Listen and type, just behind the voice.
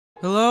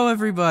Hello,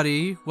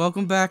 everybody.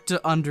 Welcome back to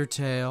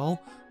Undertale.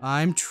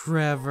 I'm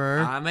Trevor.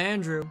 I'm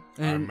Andrew.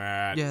 And, I'm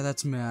Matt. Yeah,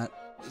 that's Matt.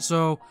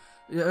 So,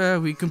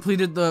 we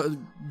completed the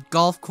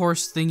golf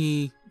course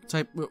thingy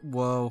type.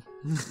 Whoa.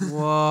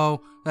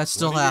 Whoa. That's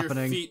still happening. What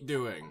are your feet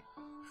doing?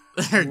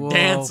 They're Whoa.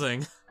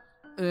 dancing.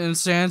 And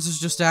Sans is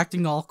just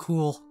acting all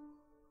cool.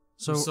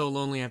 I'm so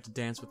lonely I have to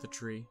dance with a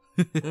tree.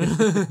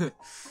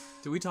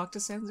 Do we talk to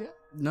Sans yet?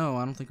 No,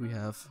 I don't think we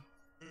have.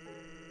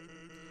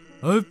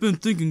 I've been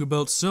thinking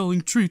about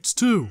selling treats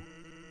too.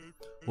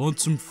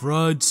 Want some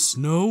fried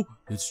snow?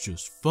 It's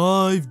just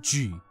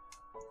 5G.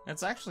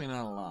 That's actually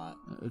not a lot.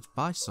 Let's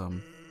buy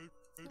some.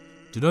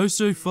 Did I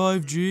say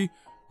 5G?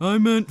 I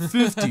meant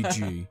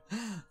 50G.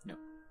 No.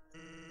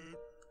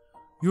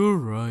 You're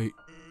right.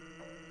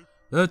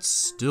 That's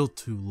still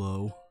too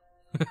low.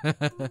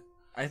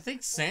 I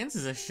think Sans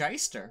is a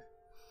shyster.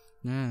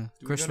 Yeah,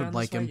 Did Chris we go would down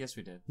like this way? him. Yes,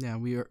 we did. Yeah,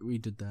 we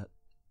did that.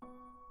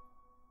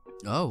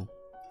 Oh.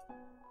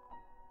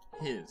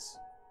 His.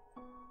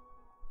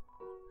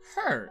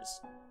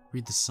 Hers.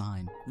 Read the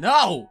sign.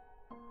 No!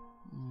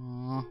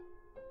 Aww.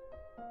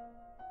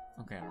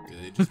 Okay, I don't Do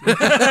read they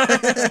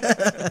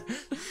just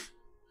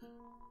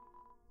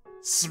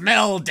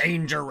Smell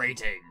danger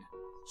rating.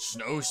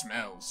 Snow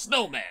smell.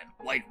 Snowman.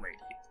 White rating.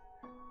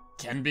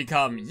 Can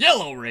become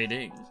yellow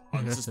rating.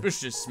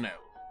 Unsuspicious smell.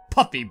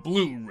 Puppy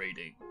blue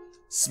rating.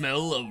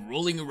 Smell of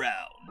rolling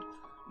around.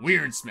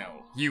 Weird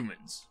smell.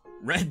 Humans.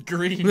 Red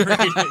green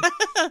rating.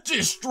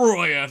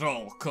 Destroy at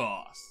all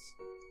costs.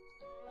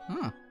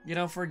 Huh. You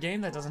know, for a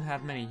game that doesn't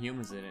have many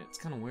humans in it, it's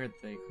kind of weird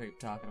that they keep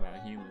talking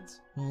about humans.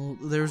 Well,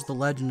 there's the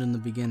legend in the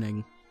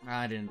beginning.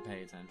 I didn't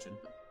pay attention.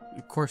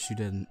 Of course you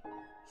didn't.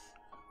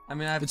 I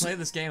mean, I've played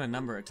this game a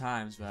number of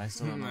times, but I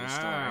still don't know the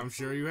story. I'm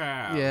sure you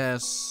have.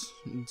 Yes,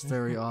 it's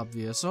very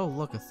obvious. Oh,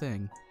 look, a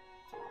thing.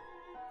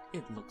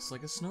 It looks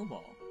like a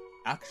snowball.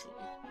 Actually,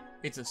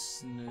 it's a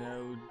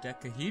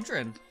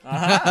snowdecahedron.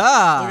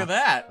 Aha! Look at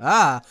that.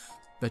 Ah,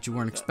 bet you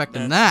weren't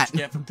expecting That's that. what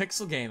you get from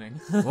pixel gaming.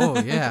 Oh,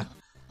 yeah.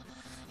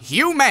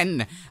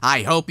 Human,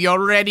 I hope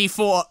you're ready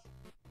for...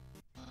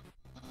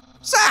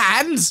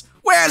 Sans,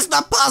 where's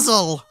the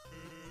puzzle?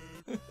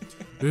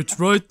 It's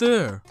right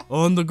there,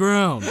 on the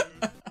ground.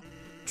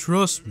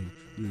 Trust me,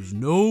 there's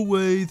no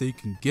way they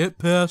can get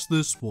past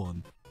this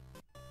one.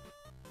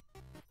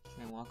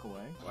 Can I walk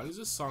away? Why does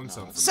this song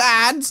sound familiar?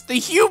 Sans, the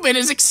human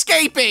is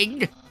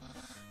escaping!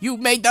 You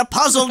made the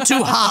puzzle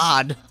too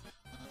hard!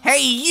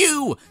 Hey,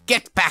 you!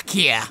 Get back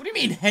here! What do you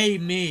mean, hey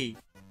me?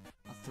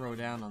 I'll throw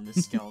down on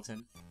this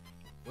skeleton.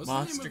 What's the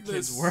Monster name of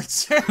Kids this?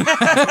 words.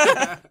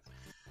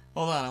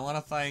 Hold on, I want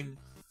to find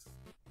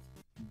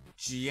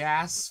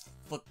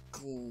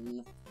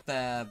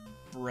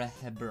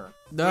Jasfaklefabrehber.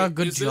 No,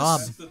 good is this-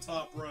 job. The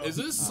top row. Is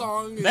this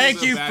song in Thank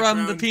the you from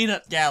the background-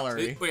 Peanut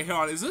Gallery. Wait,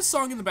 hold on. Is this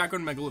song in the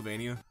background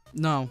Megalovania?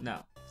 No,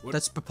 No. What?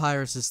 that's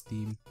Papyrus's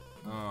theme.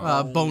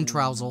 Oh. Bone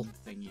Trousel.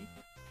 Thingy.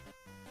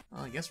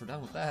 Well, I guess we're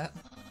done with that.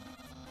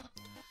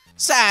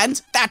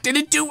 Sans, that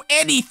didn't do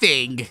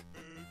anything!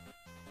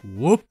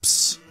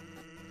 Whoops.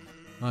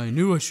 I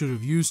knew I should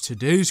have used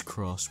today's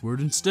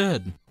crossword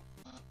instead.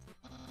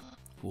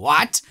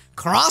 What?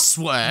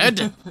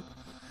 Crossword?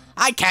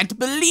 I can't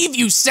believe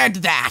you said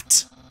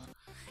that!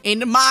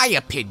 In my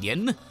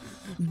opinion,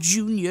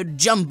 Junior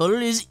Jumble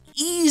is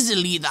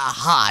easily the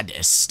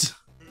hardest.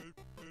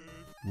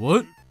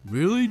 What?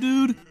 Really,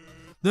 dude?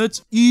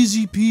 That's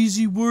easy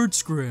peasy word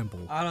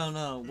scramble. I don't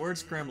know. Word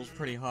scramble's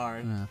pretty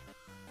hard. Yeah.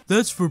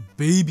 That's for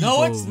baby No,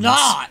 bones. it's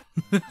not!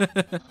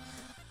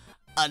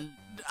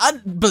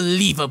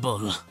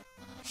 Unbelievable.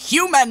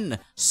 Human,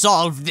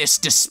 solve this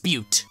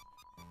dispute.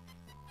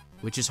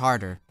 Which is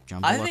harder,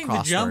 jumble I or think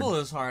crossword? the jumble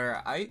is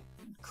harder.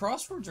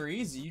 Crosswords are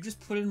easy. You just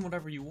put in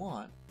whatever you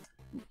want.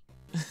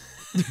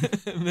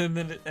 and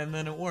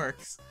then it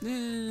works.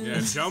 Yeah,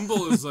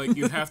 jumble is like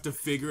you have to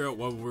figure out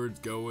what words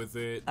go with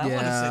it. I want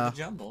to say Yeah. the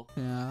jumble.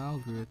 Yeah, I'll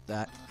agree with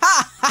that.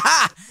 Ha ha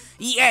ha!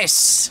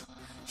 Yes!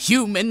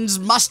 Humans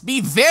must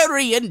be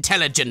very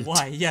intelligent.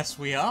 Why, yes,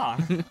 we are.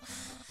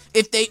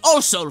 If they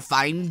also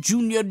find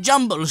Junior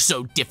Jumble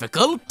so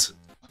difficult.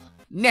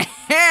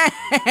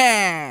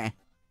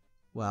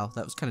 Wow,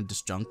 that was kind of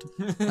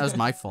disjunct. That was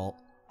my fault.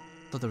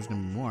 Thought there was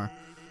gonna be more.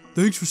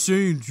 Thanks for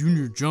saying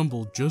Junior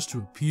Jumble just to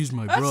appease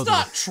my That's brother.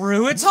 not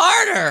true. It's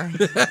harder.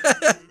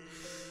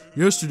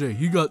 Yesterday,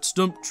 he got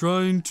stumped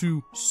trying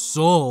to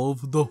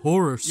solve the You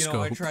horoscope.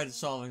 know, I tried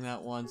solving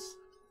that once.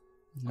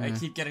 I Nah.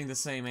 keep getting the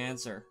same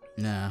answer.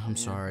 Nah, I'm You know,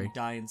 sorry. you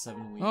die in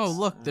 7 weeks. Oh,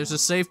 look, there's a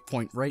save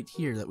point right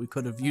here that we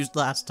could have used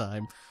last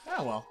time.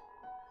 Oh, well.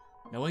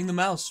 Knowing the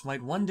mouse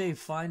might one day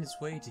find its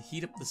way to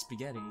heat up the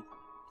spaghetti,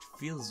 it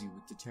fills you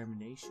with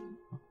determination.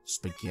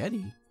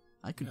 Spaghetti?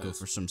 I could go Yes.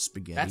 for some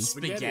spaghetti. That's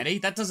spaghetti?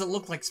 That doesn't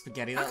look like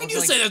spaghetti. That How can looks you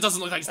like say that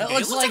doesn't look like spaghetti? It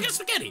looks looks like- like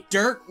spaghetti.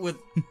 dirt with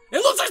It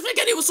looks like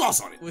spaghetti with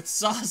sauce on it.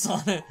 sauce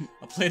on it.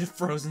 A plate of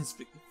frozen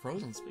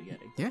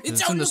spaghetti. Yeah, It's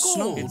it's out in in the the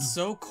snow. cold. It's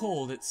so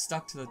cold it's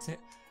stuck to the tip.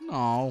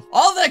 No.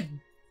 All the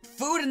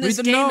food in this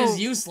Read the game note. is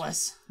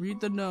useless. Read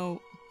the note.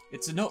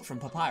 It's a note from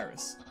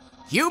Papyrus.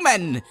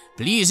 Human,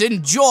 please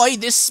enjoy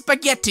this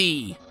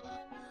spaghetti.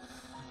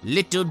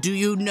 Little do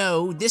you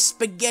know, this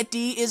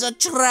spaghetti is a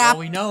trap Well,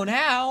 we know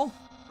now.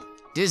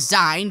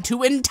 designed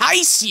to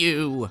entice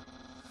you.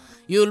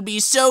 You'll be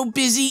so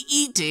busy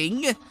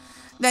eating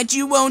that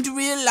you won't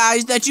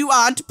realize that you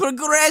aren't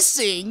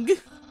progressing.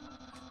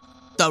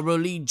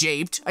 Thoroughly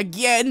japed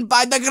again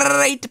by the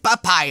great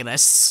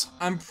Papyrus.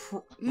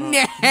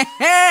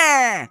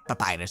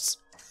 Papyrus.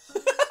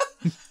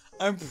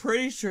 I'm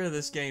pretty sure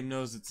this game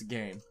knows it's a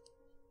game.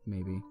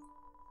 Maybe.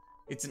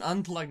 It's an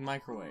unplugged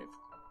microwave.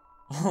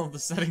 All the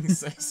settings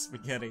say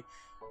spaghetti.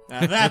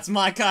 Now that's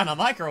my kind of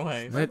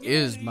microwave. That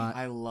is my...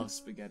 I love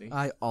spaghetti.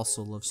 I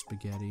also love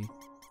spaghetti.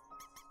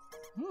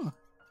 Huh.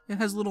 It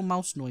has little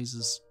mouse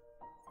noises.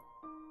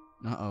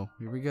 Uh-oh.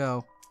 Here we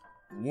go.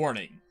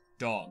 Warning.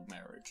 Dog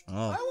marriage.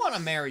 Oh. I want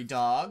to marry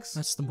dogs.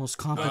 That's the most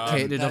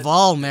complicated of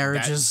all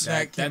marriages.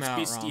 That came That's out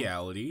wrong.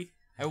 bestiality.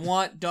 I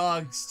want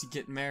dogs to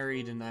get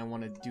married and I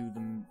want to do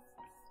them.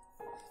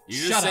 You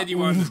just Shut said up. you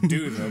wanted to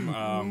do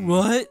them.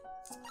 What?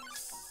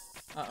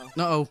 Uh-oh.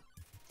 Uh-oh.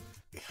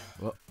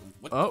 What?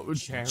 Oh,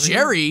 Jerry?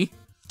 Jerry?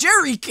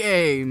 Jerry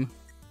came!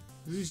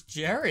 Who's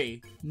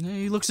Jerry? Yeah,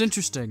 he looks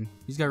interesting.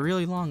 He's got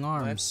really long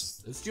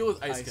arms. Let's deal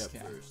with Ice Ice Cap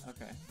Cap. first.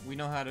 Okay. We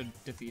know how to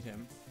defeat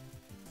him.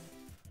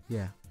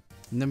 Yeah.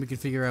 And then we can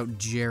figure out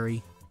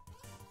Jerry.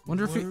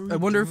 Wonder if What are we I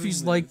wonder if doing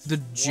he's like the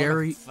this?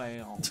 Jerry. What a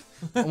fail.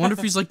 I wonder if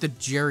he's like the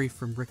Jerry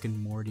from Rick and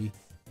Morty.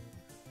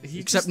 He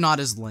Except just- not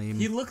as lame.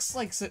 He looks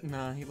like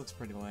nah, he looks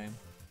pretty lame.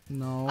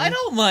 No. I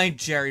don't mind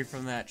Jerry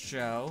from that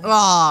show.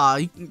 Ah,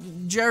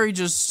 Jerry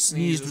just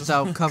sneezed Sneezes.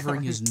 without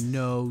covering his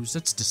nose.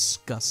 That's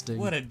disgusting.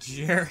 What a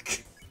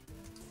jerk.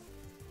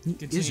 He is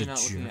Continue a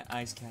not looking jerk. at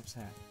Ice Cap's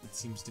hat. It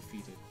seems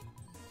defeated.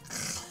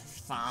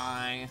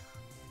 Fine.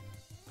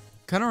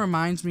 Kind of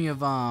reminds me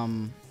of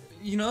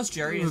You notice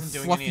Jerry the isn't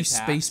doing fluffy any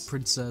attacks? space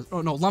princess.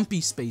 Oh no,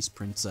 lumpy space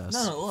princess.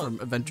 No, look. from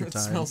Adventure It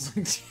Time. smells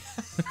like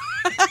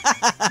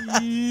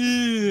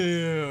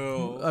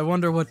Ew. I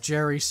wonder what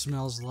Jerry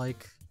smells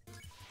like.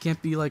 Can't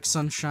be like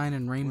sunshine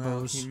and Well,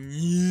 rainbows. can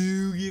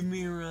you give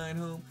me a ride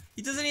home?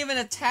 He doesn't even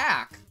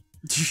attack.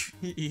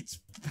 He eats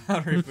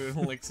powdery food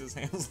and licks his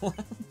hands.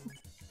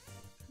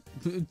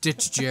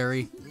 Ditch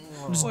Jerry.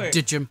 Just Wait,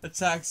 ditch him.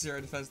 Attack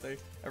zero defense day.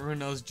 Everyone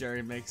knows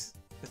Jerry makes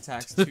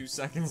attacks 2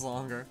 seconds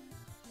longer.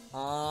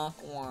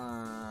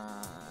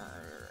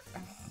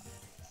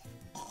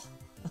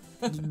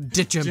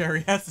 Ditch him.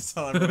 Jerry has to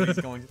tell everyone he's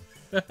going.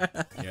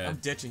 Yeah. I'm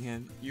ditching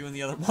him. You and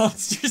the other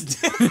monsters.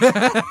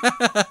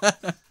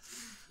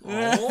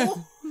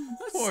 Oh,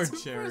 Poor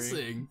that's Jerry.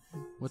 depressing.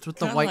 What's with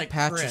the Kinda white like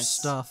patch of Chris.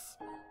 stuff?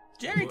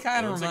 Jerry Well,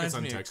 kind it of looks like reminds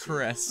it's me of untextured.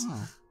 Chris.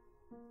 Oh.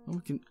 Oh,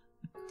 we can.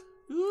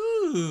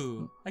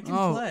 Ooh, I can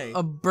Oh, play.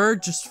 a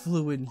bird just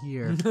flew in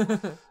here.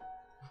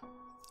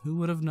 Who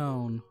would have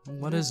known?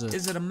 What is it?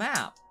 Is it a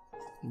map?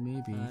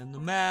 Maybe. I'm the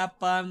map,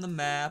 I'm the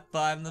map,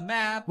 I'm the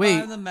map, Wait.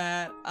 I'm the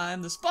map,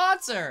 I'm the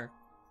sponsor!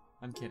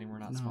 I'm kidding, we're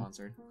not No.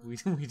 sponsored. We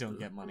don't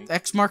get money.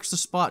 X marks the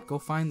spot. Go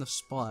find the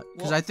spot.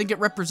 Because Well- I think it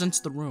represents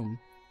the room.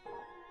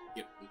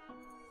 Yep.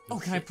 Oh,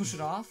 can I push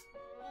it off?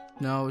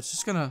 No, it's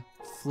just gonna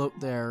float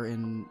there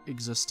in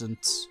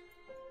existence.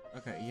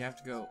 Okay, you have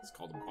to go. It's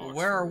called a box. Well,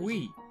 where for a are reason.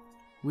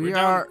 we? We We're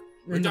are.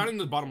 We're in the- down in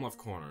the bottom left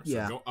corner. So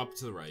Yeah. go up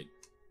to the right.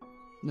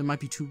 There might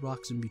be 2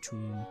 rocks in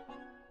between.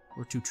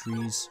 Or 2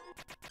 trees.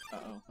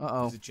 Uh-oh.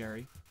 Uh-oh. Is it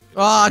Jerry?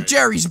 Ah, Right.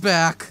 Jerry's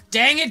back!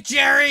 Dang it,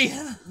 Jerry!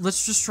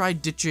 Let's just try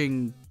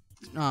ditching,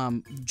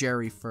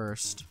 Jerry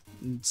first.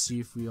 And see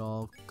if we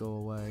all go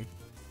away.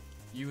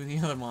 You and the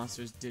other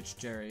monsters ditch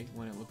Jerry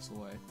when it looks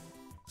away.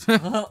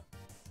 Well,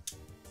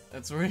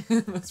 that's where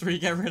you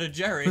get rid of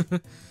Jerry.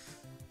 This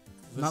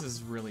Not-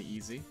 is really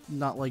easy.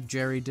 Not like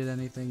Jerry did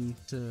anything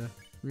to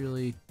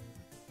really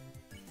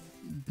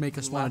make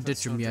us want Laugh to at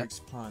ditch him yet.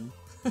 Snowdrick's pun.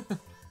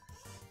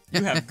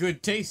 You have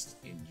good taste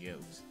in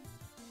jokes.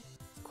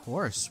 Of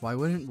course, why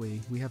wouldn't we?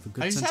 We have a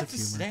good I just sense have of to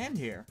humor. stand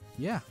here.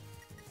 Yeah.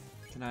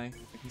 I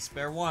can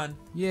spare one.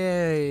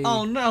 Yay.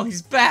 Oh no,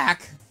 he's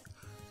back!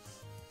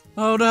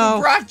 Oh Who no.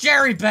 brought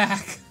Jerry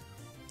back?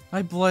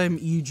 I blame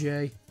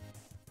EJ.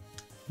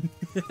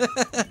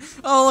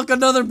 Oh, look,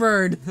 another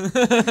bird.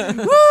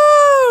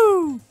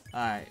 Woo!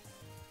 Alright.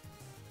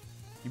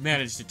 You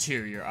managed to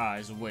tear your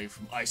eyes away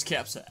from Ice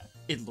Cap's hat.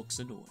 It looks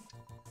annoying.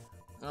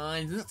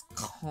 It's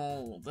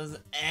cold. Does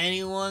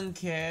anyone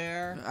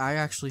care? I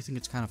actually think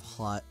it's kind of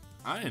hot.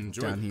 I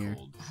enjoy Down the here.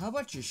 cold. How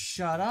about you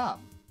shut up?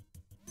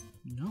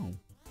 No.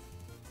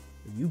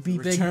 You be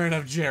big. Return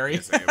of Jerry.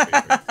 Yes, I am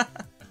favorite.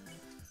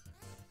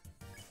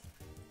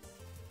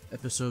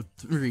 Episode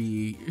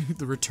 3,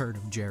 The Return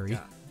of Jerry.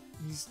 Yeah.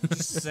 He's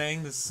just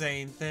saying the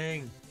same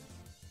thing.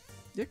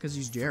 Yeah, because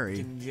he's Jerry.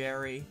 Fucking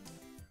Jerry.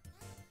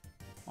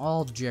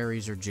 All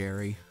Jerrys are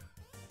Jerry.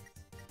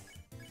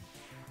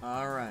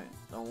 Alright.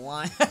 The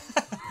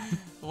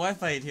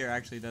Wi-Fi here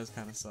actually does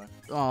kind of suck.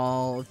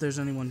 Oh, if there's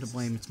anyone to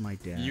blame, it's my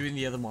dad. You and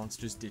the other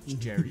monsters ditch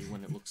Jerry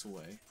when it looks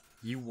away.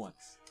 You won.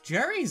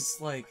 Jerry's,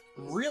 like,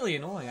 really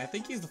annoying. I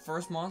think he's the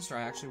first monster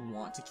I actually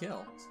want to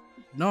kill.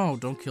 No,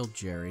 don't kill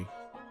Jerry.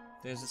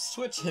 There's a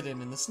switch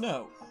hidden in the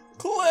snow.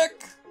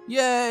 Click!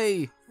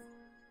 Yay!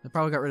 They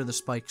probably got rid of the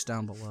spikes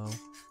down below.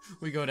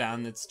 We go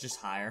down, it's just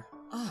higher.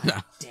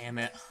 Oh, damn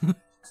it.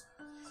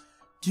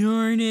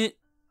 Darn it.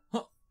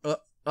 Uh-oh.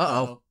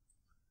 Uh-oh.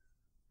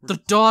 The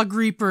dog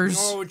reapers.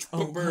 Oh, it's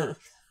Oh, pooper.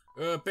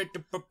 Pick the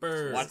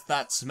pooper. What's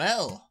that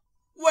smell?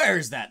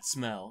 Where's that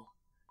smell?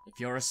 If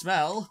you're a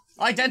smell,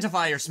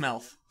 identify your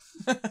smell.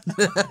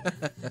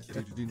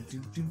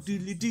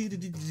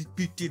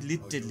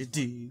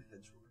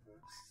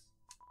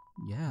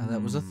 Yeah,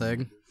 that was a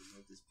thing.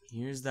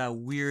 Here's that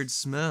weird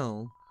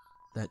smell.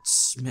 That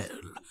smell.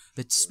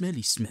 That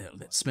smelly smell.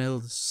 That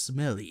smells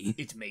smelly.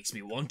 It makes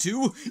me want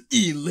to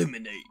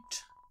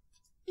eliminate.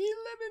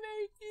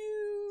 Eliminate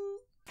you.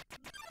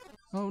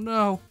 Oh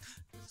no.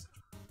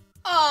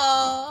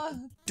 Ah,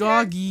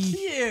 Doggy.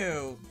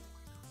 cute.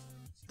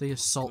 They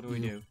assault What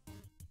do we you. do?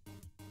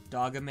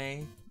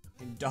 Dogame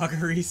and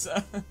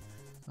Doggerisa.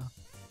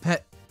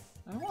 Pet.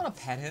 I don't want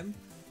to pet him.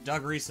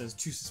 Doggerisa is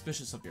too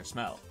suspicious of your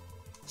smell.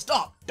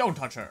 Stop! Don't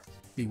touch her.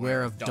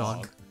 Beware of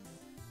dog.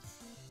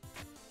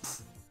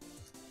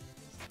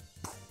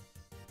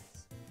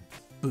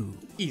 Boom.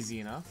 Easy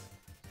enough.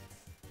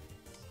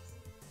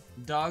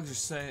 Dogs are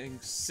saying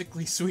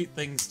sickly sweet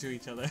things to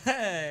each other.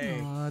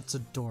 Hey! Oh, that's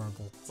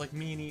adorable. It's like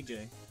me and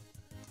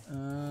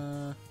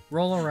EJ.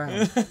 Roll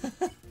around.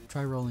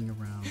 Try rolling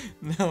around.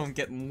 Now I'm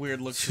getting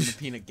weird looks from the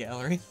peanut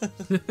gallery.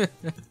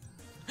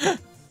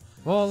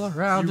 Roll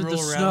around You in roll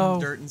the around snow. in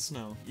dirt and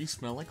snow. You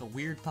smell like a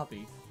weird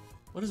puppy.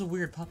 What does a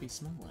weird puppy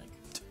smell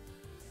like?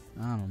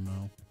 I don't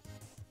know.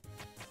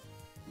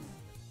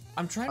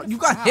 I'm trying to You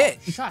got figure out-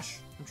 hit. Shush!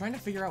 I'm trying to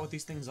figure out what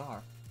these things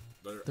are.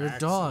 They're axes.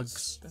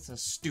 dogs. That's a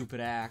stupid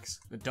axe.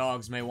 The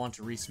dogs may want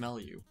to re-smell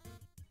you.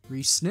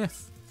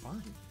 Re-sniff.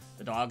 Fine.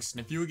 The dogs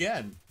sniff you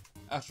again.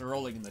 After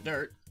rolling in the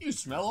dirt, you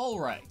smell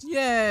alright.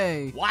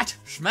 Yay! What?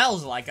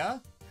 Smells like a...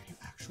 Are you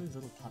actually a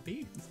little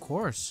puppy? Of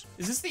course.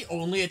 Is this the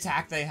only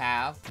attack they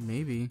have?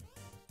 Maybe.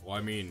 Well,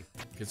 I mean,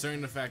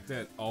 considering the fact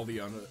that all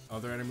the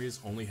other enemies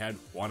only had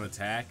one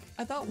attack,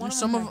 I thought one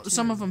Some of them had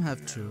some two. of them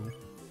have two.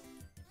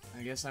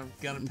 I guess I'm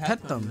gonna Pet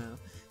pet, them. them now.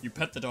 You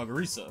pet the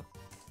Doggerisa.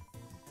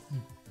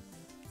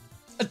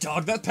 A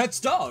dog that pets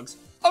dogs.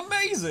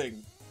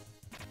 Amazing!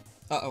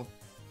 Uh-oh.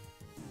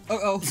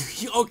 Uh-oh.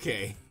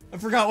 okay. I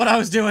forgot what I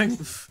was doing.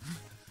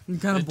 You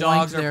kind The of blanked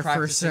dogs are there for a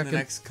practicing the second.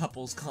 next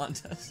couples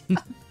contest.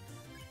 Now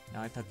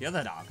I pet the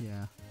other dog.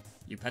 Yeah.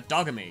 You pet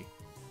Dogamy.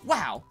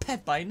 Wow,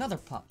 pet by another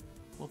pup.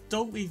 Well,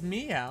 don't leave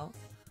me out.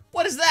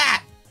 What is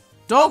that?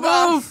 Don't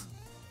God. move!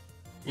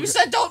 You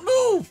said don't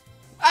move!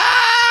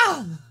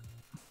 Ah!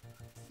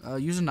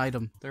 Use an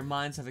item. Their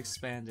minds have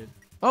expanded.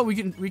 Oh, we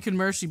can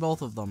mercy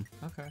both of them.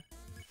 Okay.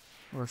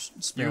 Or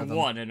spare You them.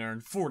 won and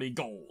earned 40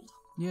 gold.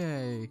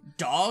 Yay.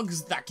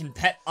 Dogs that can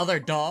pet other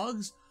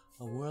dogs?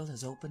 The world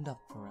has opened up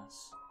for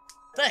us.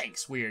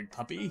 Thanks, weird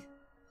puppy.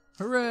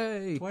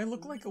 Hooray! Do I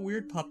look like a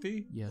weird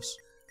puppy? Yes.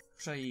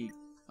 What should I eat?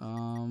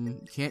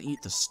 Can't eat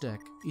the stick.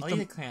 Eat I'll the...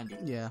 eat a candy.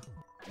 Yeah.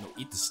 No,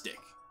 eat the stick.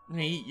 I'm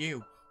gonna eat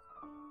you.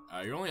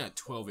 You're only at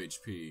 12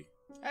 HP.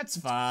 That's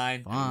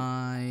fine.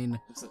 Fine.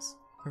 What's this?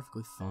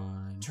 Perfectly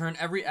fine. Turn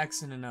every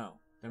X into no.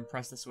 Then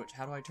press the switch.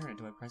 How do I turn it?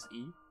 Do I press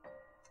E?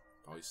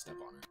 Probably step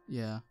on it.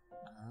 Yeah.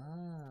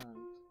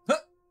 Ah.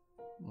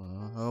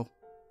 Oh.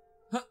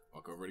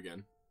 Walk over it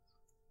again.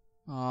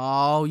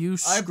 Oh, you I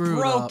screwed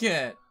broke up.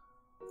 it!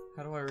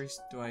 How do I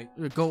do I...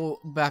 Go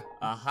back.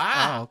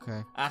 Aha! Oh,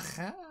 okay.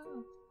 Aha!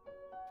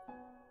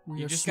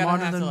 You're just gotta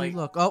smarter have than to, we like-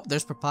 look. Oh,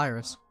 there's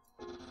Papyrus.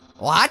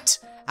 What?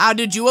 How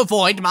did you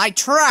avoid my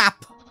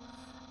trap?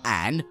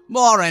 And,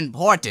 more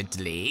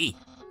importantly,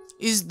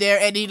 is there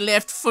any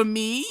left for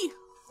me?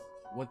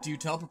 What do you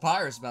tell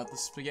Papyrus about the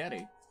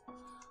spaghetti?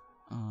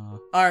 Uh,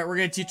 Alright, we're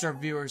gonna teach our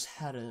viewers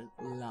how to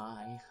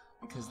lie.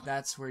 Because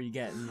that's where you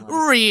get in life.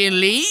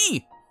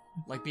 Really?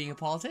 Like being a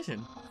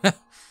politician.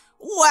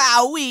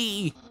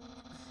 Wowee!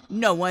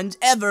 No one's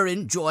ever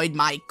enjoyed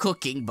my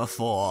cooking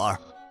before.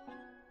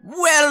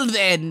 Well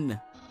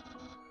then.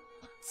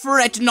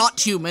 Fret not,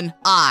 human.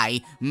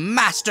 I,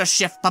 Master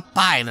Chef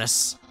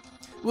Papyrus,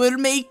 will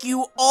make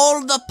you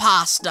all the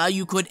pasta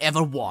you could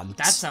ever want.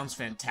 That sounds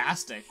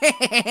fantastic. Yeah!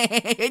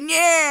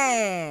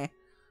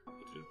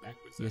 He did it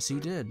backwards. yes, he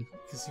did.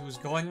 Because he was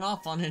going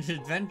off on an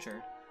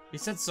adventure. He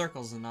said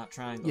circles and not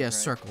triangles. Yes,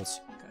 right? circles.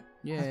 Okay.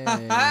 Yay.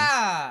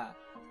 Ha!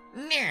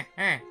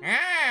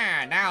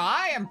 Now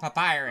I am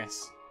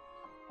Papyrus.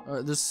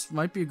 This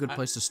might be a good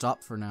place to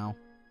stop for now.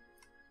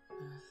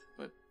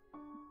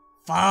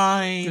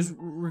 Fine. Because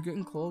we're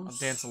getting close. I'll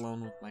dance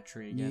alone with my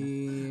tree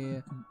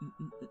again.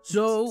 Yeah.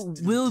 So,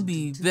 we'll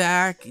be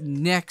back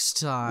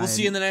next time. We'll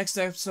see you in the next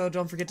episode.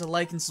 Don't forget to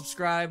like and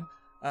subscribe.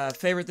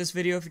 Favorite this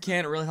video if you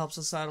can. It really helps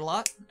us out a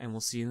lot. And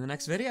we'll see you in the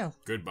next video.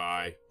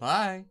 Goodbye.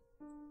 Bye.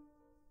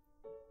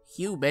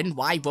 Human,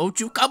 why won't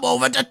you come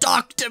over to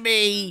talk to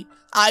me?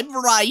 I'm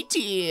right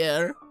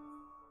here.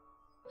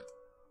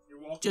 You're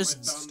welcome. Just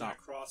I found stop.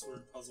 that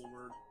crossword puzzle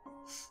word.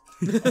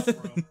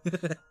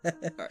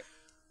 Alright.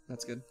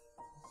 That's good.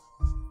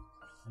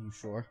 Are you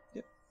sure?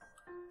 Yep.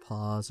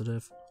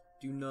 Positive.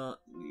 Do not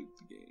leave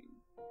the game.